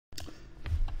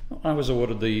I was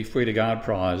awarded the Friede Gard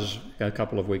Prize a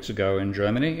couple of weeks ago in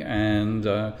Germany, and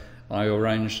I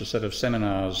arranged a set of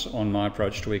seminars on my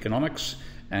approach to economics,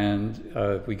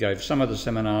 and we gave some of the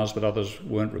seminars, but others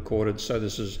weren't recorded, so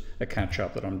this is a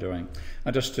catch-up that I'm doing.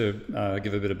 Just to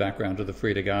give a bit of background to the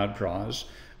Friede Gard Prize,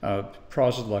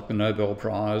 prizes like the Nobel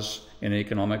Prize in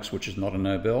economics, which is not a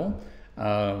Nobel,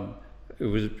 it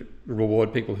would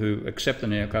reward people who accept the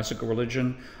neoclassical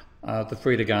religion. The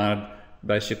Friede Gard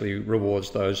basically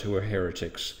rewards those who are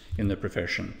heretics in the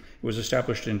profession. It was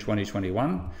established in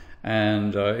 2021,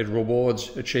 and it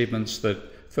rewards achievements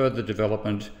that further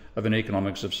development of an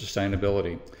economics of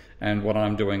sustainability. And what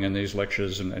I'm doing in these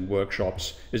lectures and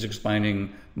workshops is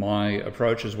explaining my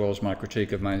approach as well as my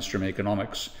critique of mainstream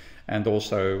economics, and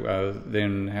also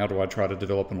then how do I try to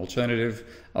develop an alternative.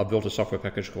 I've built a software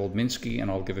package called Minsky, and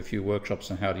I'll give a few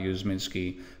workshops on how to use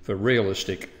Minsky for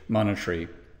realistic monetary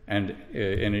and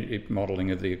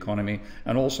modelling of the economy,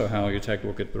 and also how you take a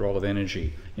look at the role of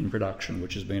energy in production,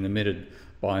 which has been omitted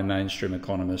by mainstream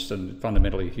economists, and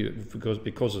fundamentally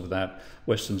because of that,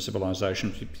 Western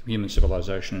civilization, human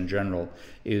civilization in general,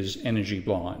 is energy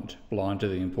blind to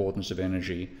the importance of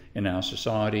energy in our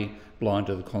society, blind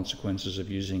to the consequences of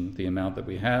using the amount that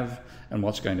we have, and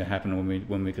what's going to happen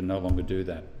when we can no longer do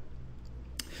that.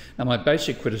 Now, my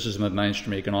basic criticism of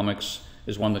mainstream economics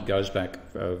is one that goes back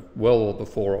well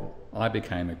before I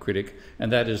became a critic,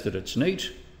 and that is that it's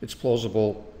neat, it's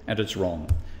plausible, and it's wrong.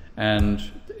 And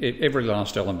every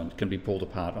last element can be pulled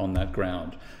apart on that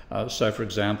ground. So, for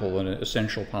example, an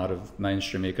essential part of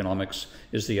mainstream economics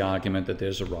is the argument that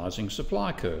there's a rising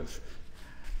supply curve.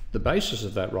 The basis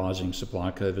of that rising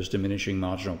supply curve is diminishing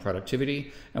marginal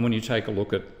productivity, and when you take a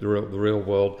look at the real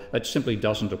world, that simply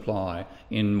doesn't apply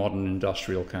in modern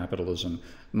industrial capitalism.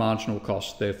 Marginal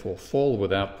costs therefore fall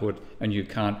with output, and you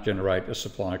can't generate a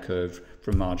supply curve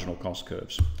from marginal cost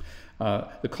curves.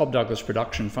 The Cobb-Douglas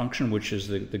production function, which is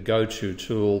the go-to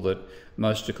tool that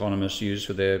most economists use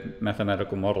for their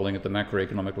mathematical modelling at the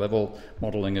macroeconomic level,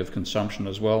 modelling of consumption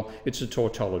as well, it's a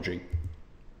tautology.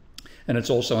 And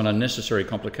it's also an unnecessary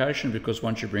complication because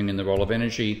once you bring in the role of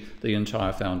energy, the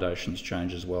entire foundations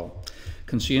change as well.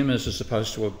 Consumers are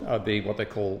supposed to be what they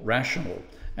call rational,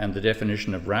 and the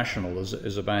definition of rational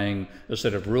is obeying a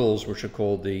set of rules which are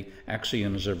called the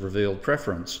axioms of revealed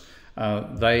preference.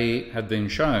 They have been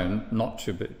shown not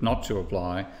to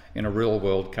apply in a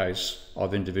real-world case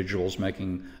of individuals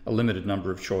making a limited number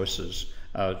of choices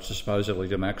supposedly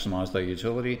to maximise their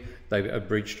utility. They have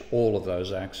breached all of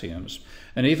those axioms.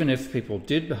 And even if people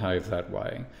did behave that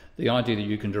way, the idea that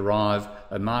you can derive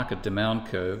a market demand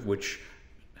curve which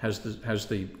has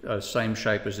the same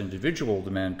shape as individual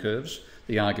demand curves,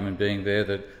 the argument being there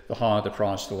that the higher the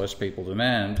price, the less people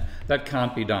demand, that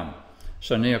can't be done.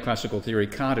 So neoclassical theory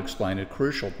can't explain a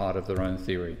crucial part of their own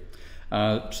theory.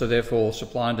 So therefore,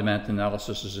 supply and demand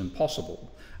analysis is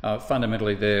impossible.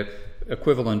 Fundamentally, they're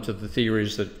equivalent to the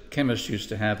theories that chemists used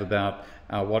to have about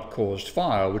what caused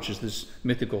fire, which is this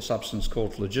mythical substance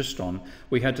called phlogiston.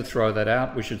 We had to throw that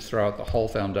out. We should throw out the whole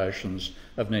foundations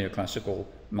of neoclassical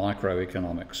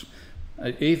microeconomics.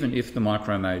 Even if the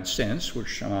micro made sense,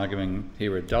 which I'm arguing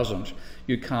here it doesn't,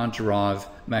 you can't derive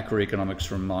macroeconomics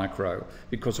from micro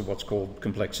because of what's called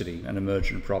complexity and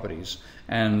emergent properties.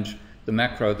 And the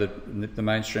macro that the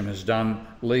mainstream has done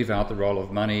leave out the role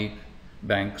of money,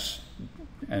 banks,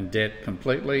 and debt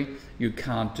completely. You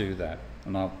can't do that.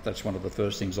 And that's one of the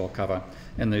first things I'll cover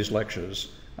in these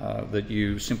lectures, that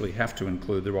you simply have to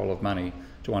include the role of money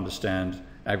to understand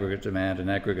aggregate demand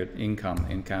and aggregate income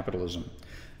in capitalism.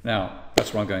 Now,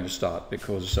 that's where I'm going to start,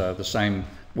 because the same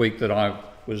week that I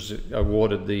was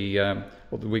awarded the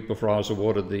week before I was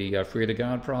awarded the Friede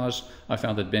Gard Prize, I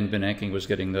found that Ben Bernanke was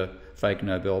getting the fake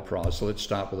Nobel Prize. So let's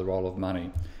start with the role of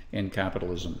money in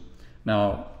capitalism.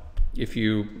 Now,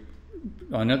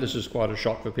 I know this is quite a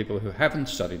shock for people who haven't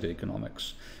studied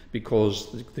economics,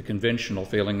 because the conventional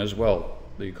feeling as well,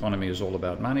 the economy is all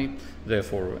about money,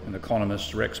 therefore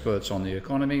economists are experts on the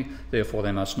economy, therefore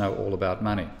they must know all about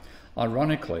money.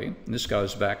 Ironically, and this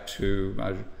goes back to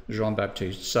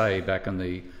Jean-Baptiste Say back in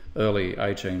the early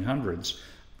 1800s,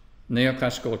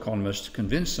 neoclassical economists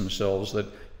convinced themselves that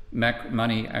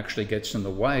money actually gets in the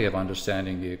way of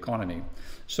understanding the economy.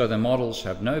 So their models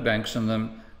have no banks in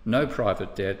them, no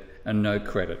private debt, and no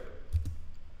credit.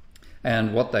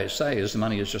 And what they say is the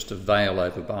money is just a veil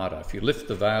over barter. If you lift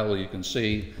the veil, you can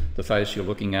see the face you're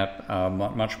looking at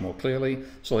much more clearly.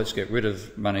 So let's get rid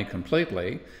of money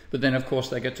completely. But then, of course,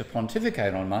 they get to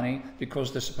pontificate on money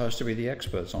because they're supposed to be the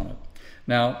experts on it.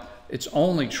 Now, it's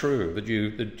only true that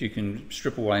you can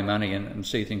strip away money and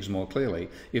see things more clearly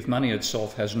if money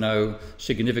itself has no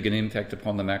significant impact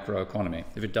upon the macroeconomy,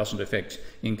 if it doesn't affect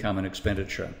income and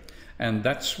expenditure. And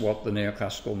that's what the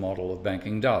neoclassical model of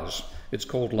banking does. It's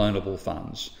called loanable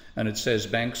funds. And it says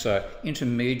banks are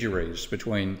intermediaries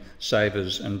between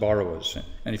savers and borrowers.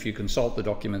 And if you consult the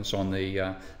documents on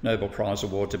the Nobel Prize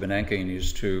award to Bernanke and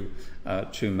his two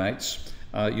mates,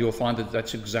 you'll find that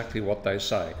that's exactly what they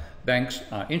say. Banks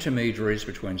are intermediaries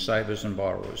between savers and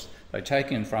borrowers. They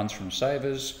take in funds from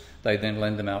savers, they then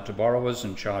lend them out to borrowers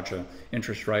and charge an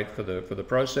interest rate for the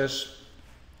process.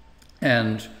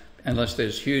 And unless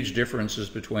there's huge differences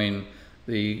between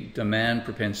the demand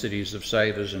propensities of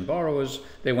savers and borrowers,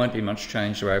 there won't be much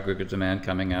change to aggregate demand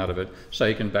coming out of it, so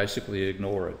you can basically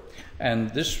ignore it. And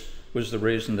this was the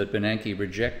reason that Bernanke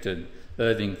rejected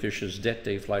Irving Fisher's debt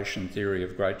deflation theory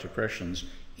of Great Depressions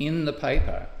in the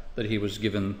paper that he was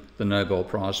given the Nobel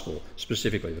Prize for,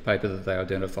 specifically the paper that they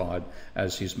identified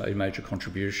as his major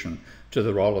contribution to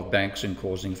the role of banks in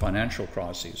causing financial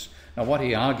crises. Now, what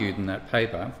he argued in that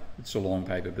paper, it's a long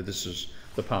paper, but this is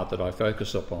the part that I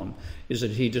focus upon, is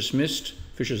that he dismissed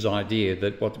Fisher's idea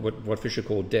that what Fisher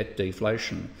called debt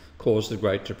deflation caused the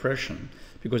Great Depression,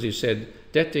 because he said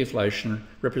debt deflation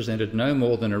represented no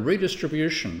more than a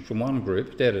redistribution from one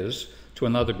group, debtors, to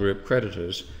another group,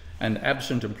 creditors, and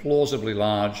absent implausibly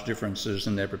large differences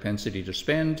in their propensity to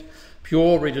spend,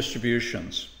 pure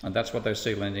redistributions, and that's what they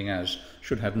see lending as,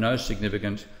 should have no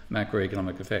significant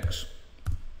macroeconomic effects.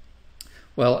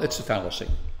 Well, it's a fallacy,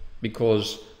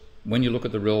 because when you look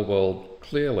at the real world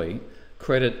clearly,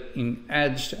 credit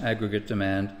adds to aggregate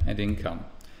demand and income.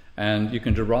 And you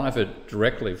can derive it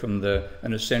directly from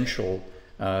an essential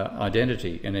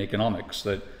identity in economics,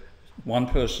 that one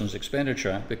person's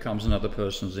expenditure becomes another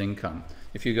person's income.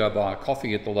 If you go buy a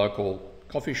coffee at the local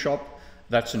coffee shop,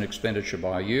 that's an expenditure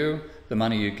by you. The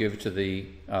money you give to the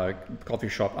coffee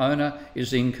shop owner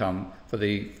is income for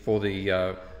the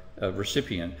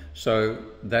recipient. So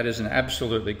that is an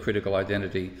absolutely critical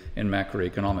identity in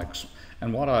macroeconomics.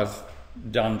 And what I've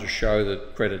done to show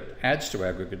that credit adds to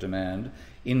aggregate demand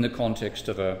in the context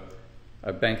of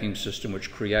a banking system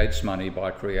which creates money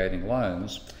by creating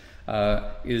loans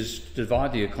is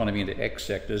divide the economy into X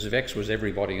sectors. If X was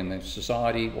everybody in the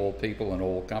society, all people and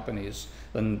all companies,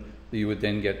 then you would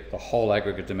then get the whole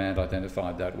aggregate demand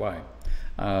identified that way.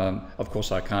 Of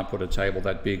course, I can't put a table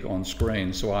that big on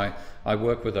screen, so I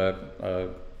work with a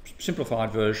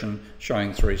simplified version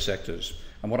showing three sectors.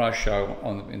 And what I show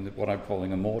in what I'm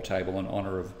calling a Moore table in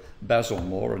honour of Basil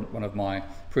Moore, one of my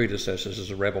predecessors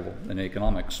as a rebel in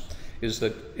economics, is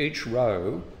that each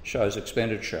row shows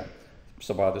expenditure,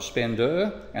 so by the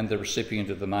spender and the recipient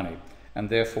of the money,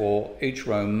 and therefore each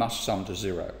row must sum to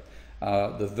zero.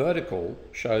 The vertical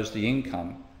shows the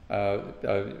income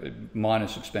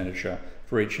minus expenditure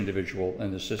for each individual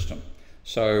in the system.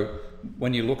 So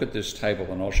when you look at this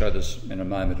table, and I'll show this in a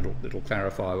moment, it'll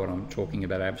clarify what I'm talking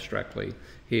about abstractly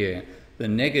here. The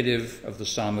negative of the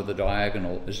sum of the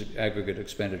diagonal is aggregate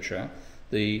expenditure.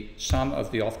 The sum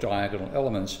of the off-diagonal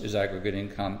elements is aggregate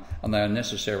income, and they are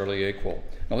necessarily equal.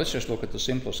 Now let's just look at the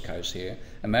simplest case here.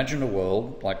 Imagine a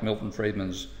world like Milton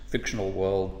Friedman's fictional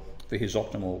world for his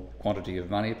optimal quantity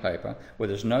of money paper, where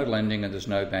there's no lending and there's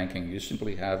no banking. You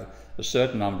simply have a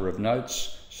certain number of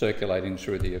notes circulating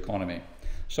through the economy.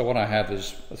 So what I have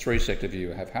is a three-sector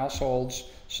view. I have households,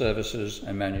 services,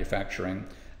 and manufacturing.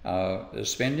 There's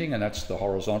spending, and that's the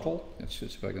horizontal. It's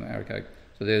if I can aggregate.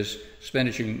 So there's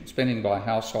spending by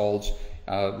households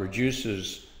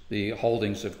reduces the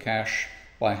holdings of cash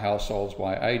by households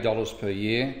by $8 per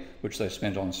year, which they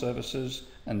spend on services,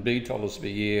 and $B per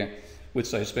year,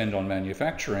 which they spend on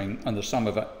manufacturing, and the sum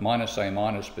of minus A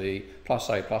minus B plus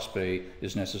A plus B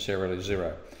is necessarily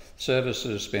zero.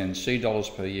 Services spend C dollars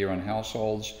per year on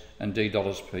households and D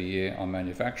dollars per year on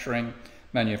manufacturing.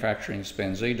 Manufacturing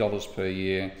spends E dollars per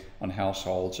year on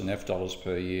households and F dollars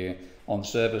per year on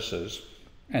services.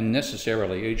 And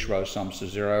necessarily each row sums to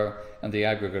zero, and the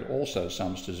aggregate also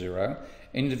sums to zero.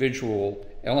 Individual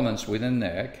elements within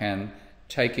there can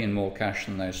take in more cash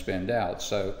than they spend out.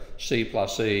 So C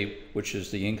plus E, which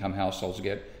is the income households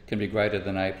get, can be greater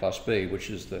than A plus B, which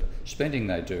is the spending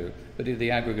they do, but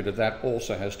the aggregate of that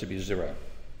also has to be zero.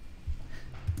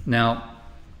 Now,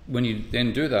 when you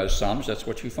then do those sums, that's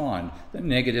what you find. The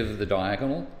negative of the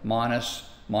diagonal, minus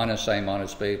A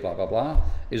minus B, blah, blah, blah,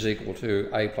 is equal to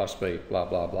A plus B, blah,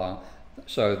 blah, blah.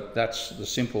 So that's the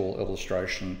simple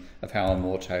illustration of how a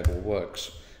Moore table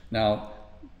works. Now,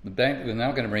 we're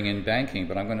now going to bring in banking,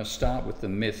 but I'm going to start with the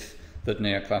myth that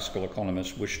neoclassical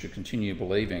economists wish to continue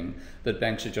believing, that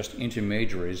banks are just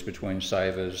intermediaries between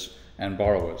savers and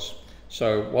borrowers.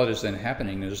 So what is then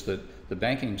happening is that the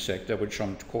banking sector, which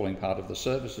I'm calling part of the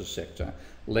services sector,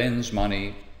 lends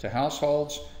money to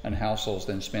households, and households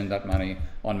then spend that money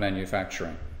on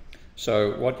manufacturing.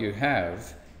 So what you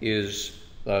have is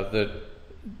that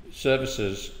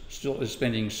services still is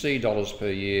spending C dollars per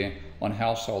year on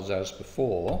households as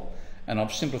before, and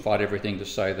I've simplified everything to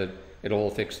say that it all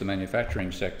affects the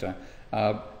manufacturing sector,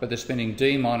 but they're spending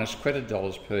D minus credit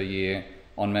dollars per year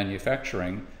on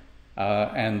manufacturing,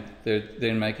 and they're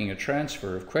then making a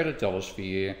transfer of credit dollars per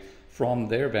year from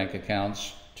their bank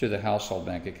accounts to the household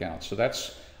bank accounts. So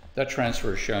that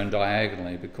transfer is shown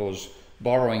diagonally because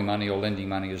borrowing money or lending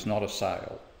money is not a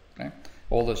sale. Okay?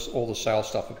 All the sale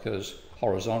stuff occurs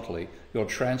horizontally. You're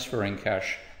transferring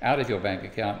cash out of your bank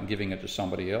account and giving it to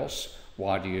somebody else.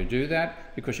 Why do you do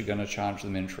that? Because you're going to charge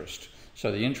them interest.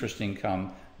 So the interest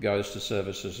income goes to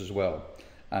services as well.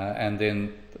 And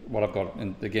then what I've got,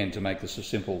 and again to make this a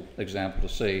simple example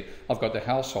to see, I've got the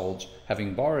households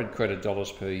having borrowed credit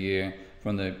dollars per year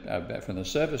from the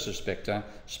services sector,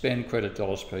 spend credit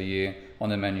dollars per year on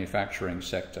the manufacturing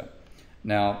sector.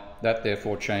 Now that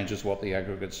therefore changes what the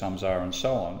aggregate sums are and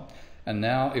so on. And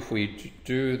now if we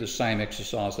do the same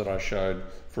exercise that I showed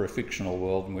for a fictional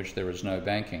world in which there is no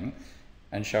banking,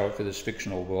 and show it for this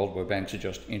fictional world where banks are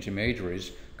just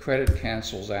intermediaries, credit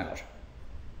cancels out.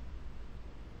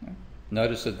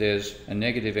 Notice that there's a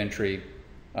negative entry,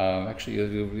 actually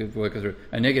you'll work through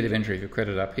a negative entry for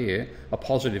credit up here, a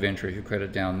positive entry for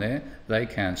credit down there, they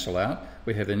cancel out.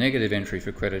 We have a negative entry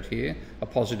for credit here, a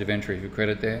positive entry for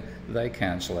credit there, they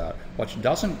cancel out. What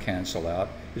doesn't cancel out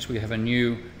is we have a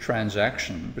new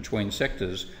transaction between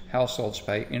sectors. Households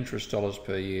pay interest dollars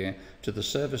per year to the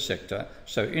service sector,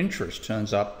 so interest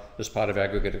turns up as part of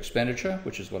aggregate expenditure,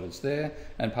 which is what it's there,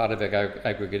 and part of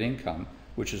aggregate income,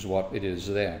 which is what it is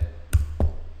there.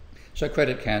 So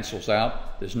credit cancels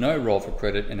out. There's no role for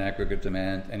credit in aggregate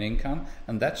demand and income,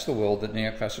 and that's the world that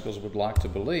neoclassicals would like to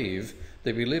believe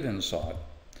that we live inside.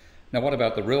 Now, what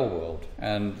about the real world?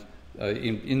 And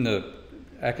in the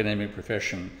academic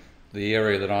profession, the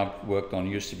area that I've worked on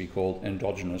used to be called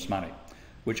endogenous money,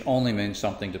 which only means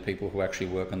something to people who actually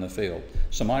work in the field.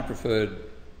 So my preferred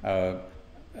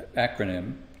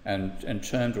acronym and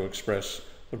term to express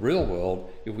the real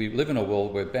world, if we live in a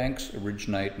world where banks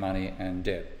originate money and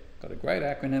debt. Got a great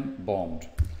acronym, BOMBed.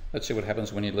 Let's see what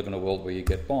happens when you live in a world where you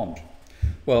get bombed.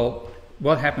 Well,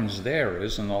 what happens there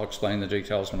is, and I'll explain the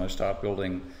details when I start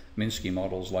building Minsky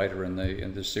models later in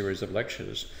this series of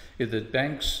lectures, is that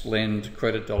banks lend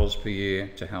credit dollars per year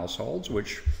to households,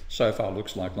 which so far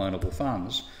looks like loanable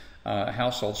funds.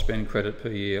 Households spend credit per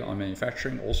year on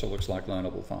manufacturing, also looks like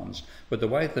loanable funds. But the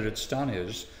way that it's done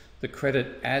is the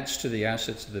credit adds to the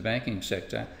assets of the banking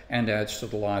sector and adds to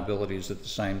the liabilities at the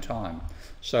same time.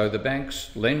 So the banks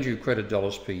lend you credit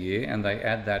dollars per year and they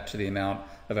add that to the amount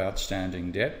of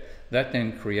outstanding debt. That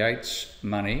then creates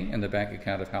money in the bank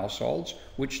account of households,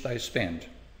 which they spend.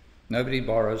 Nobody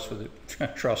borrows for the,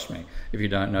 trust me, if you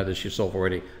don't know this yourself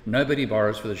already, nobody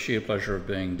borrows for the sheer pleasure of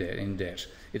being in debt.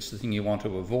 It's the thing you want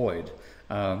to avoid.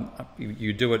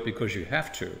 You do it because you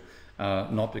have to,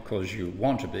 not because you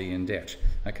want to be in debt.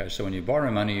 Okay, so when you borrow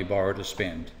money, you borrow to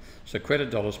spend. So credit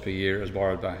dollars per year is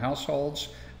borrowed by households,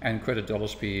 and credit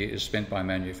dollars per year is spent by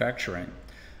manufacturing.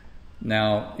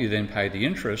 Now you then pay the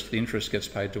interest gets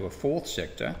paid to a fourth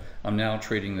sector. I'm now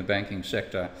treating the banking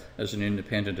sector as an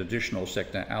independent additional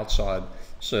sector outside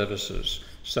services.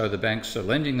 So the banks are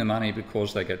lending the money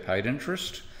because they get paid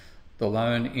interest. The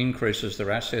loan increases their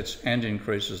assets and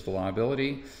increases the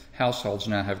liability. Households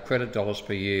now have credit dollars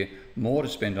per year more to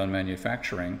spend on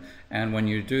manufacturing, and when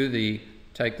you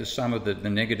take the sum of the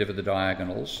negative of the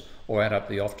diagonals or add up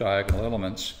the off-diagonal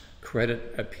elements,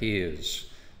 credit appears.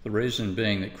 The reason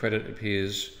being that credit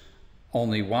appears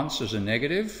only once as a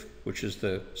negative, which is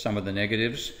the sum of the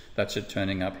negatives, that's it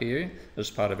turning up here as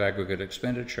part of aggregate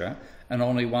expenditure, and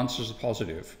only once as a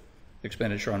positive,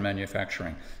 expenditure on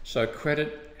manufacturing. So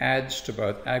credit adds to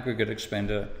both aggregate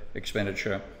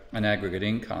expenditure and aggregate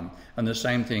income, and the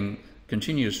same thing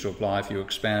continues to apply if you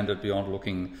expand it beyond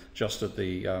looking just at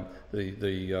the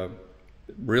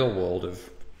real world of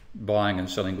buying and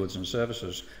selling goods and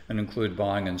services and include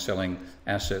buying and selling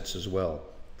assets as well.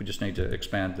 We just need to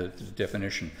expand the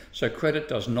definition. So credit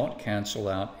does not cancel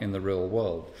out in the real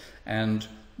world. And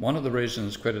one of the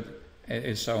reasons credit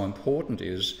is so important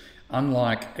is,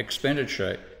 unlike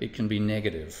expenditure, it can be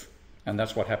negative. And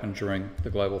that's what happened during the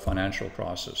global financial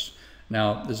crisis.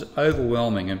 Now, there's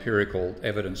overwhelming empirical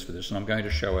evidence for this, and I'm going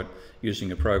to show it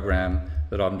using a program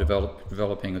that I'm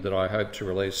developing that I hope to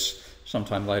release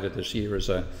sometime later this year as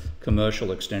a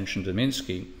commercial extension to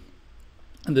Minsky.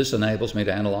 And this enables me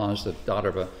to analyse the data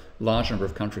of a large number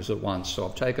of countries at once. So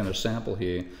I've taken a sample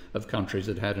here of countries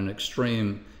that had an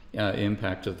extreme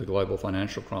impact of the global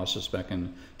financial crisis back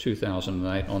in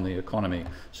 2008 on the economy.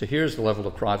 So here's the level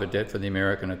of private debt for the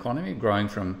American economy, growing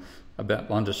from about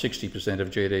under 60% of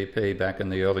GDP back in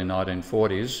the early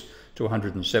 1940s to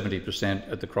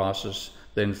 170% at the crisis,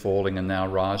 then falling and now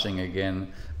rising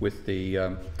again with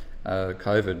the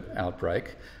COVID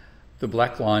outbreak. The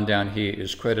black line down here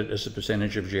is credit as a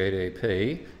percentage of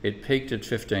GDP. It peaked at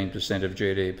 15% of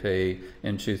GDP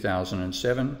in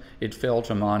 2007. It fell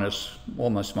to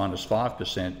almost minus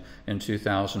 5% in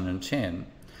 2010.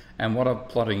 And what I'm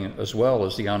plotting as well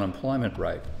is the unemployment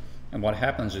rate. And what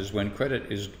happens is when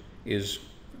credit is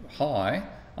high,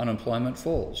 unemployment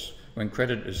falls. When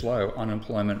credit is low,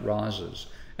 unemployment rises.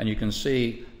 And you can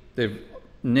see they're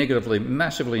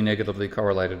massively negatively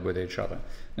correlated with each other.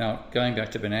 Now, going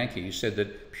back to Bernanke, he said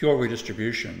that pure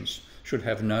redistributions should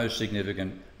have no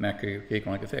significant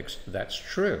macroeconomic effects. That's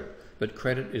true, but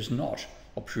credit is not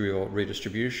a pure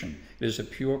redistribution. It is a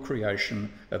pure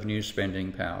creation of new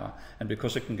spending power. And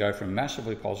because it can go from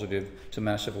massively positive to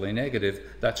massively negative,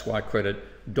 that's why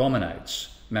credit dominates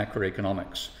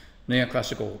macroeconomics.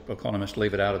 Neoclassical economists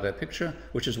leave it out of that picture,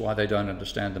 which is why they don't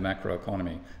understand the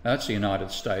macroeconomy. Now, that's the United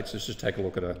States. Let's just take a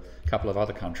look at a couple of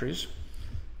other countries.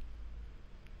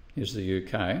 Here's the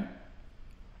UK.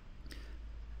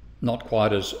 Not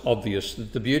quite as obvious.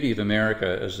 The beauty of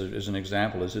America, as an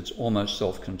example, is it's almost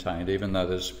self-contained, even though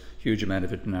there's a huge amount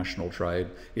of international trade.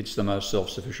 It's the most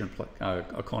self-sufficient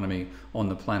economy on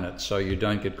the planet, so you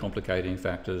don't get complicating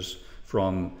factors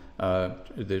from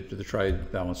the trade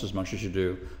balance as much as you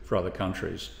do for other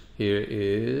countries. Here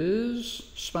is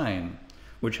Spain,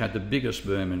 which had the biggest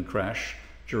boom and crash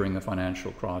during the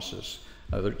financial crisis.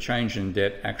 The change in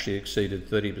debt actually exceeded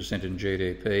 30% in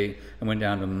GDP and went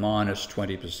down to minus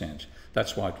 20%.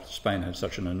 That's why Spain had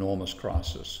such an enormous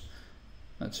crisis.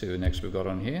 Let's see who next we've got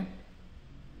on here.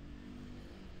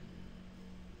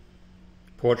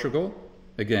 Portugal,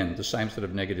 again, the same sort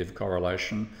of negative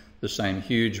correlation, the same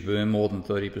huge boom, more than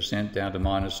 30%, down to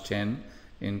minus 10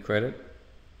 in credit.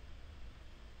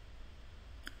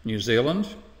 New Zealand,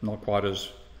 not quite as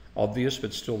obvious,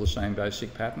 but still the same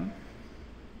basic pattern.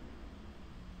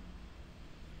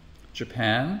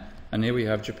 Japan, and here we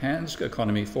have Japan's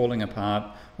economy falling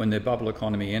apart when their bubble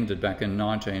economy ended back in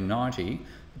 1990.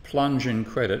 The plunge in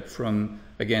credit from,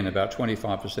 again, about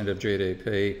 25% of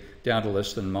GDP down to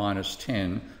less than minus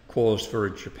 10 caused for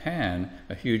Japan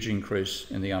a huge increase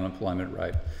in the unemployment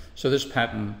rate. So this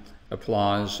pattern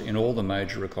applies in all the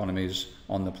major economies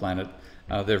on the planet.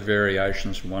 There are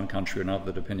variations from one country to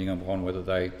another depending upon whether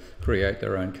they create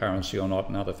their own currency or not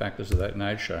and other factors of that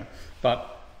nature.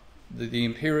 But the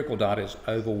empirical data is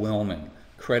overwhelming.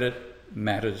 Credit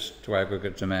matters to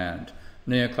aggregate demand.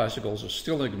 Neoclassicals are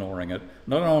still ignoring it,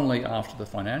 not only after the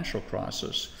financial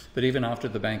crisis, but even after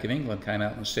the Bank of England came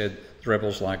out and said the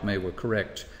rebels like me were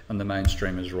correct and the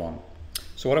mainstream is wrong.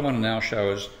 So what I want to now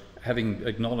show is, having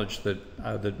acknowledged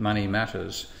that money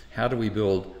matters, how do we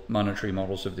build monetary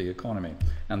models of the economy?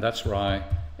 And that's where I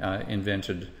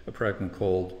invented a program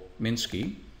called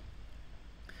Minsky,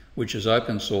 which is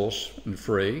open source and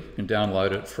free. You can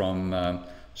download it from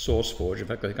SourceForge. In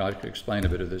fact, I think I could explain a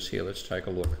bit of this here. Let's take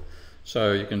a look.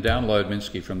 So you can download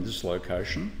Minsky from this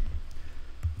location.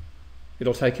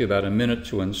 It'll take you about a minute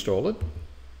to install it.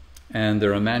 And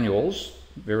there are manuals,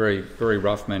 very, very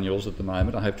rough manuals at the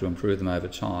moment. I hope to improve them over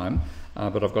time.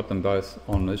 But I've got them both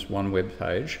on this one web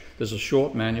page. There's a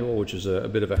short manual, which is a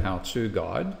bit of a how-to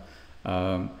guide.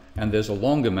 And there's a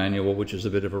longer manual, which is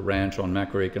a bit of a rant on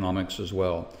macroeconomics as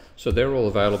well. So they're all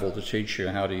available to teach you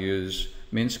how to use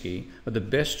Minsky. But the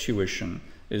best tuition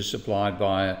is supplied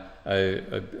by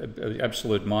an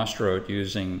absolute maestro at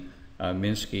using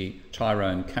Minsky,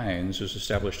 Tyrone Keynes, who's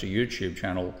established a YouTube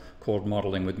channel called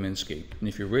Modelling with Minsky. And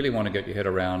if you really want to get your head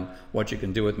around what you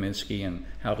can do with Minsky and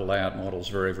how to lay out models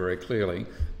very, very clearly,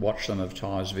 watch some of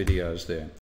Ty's videos there.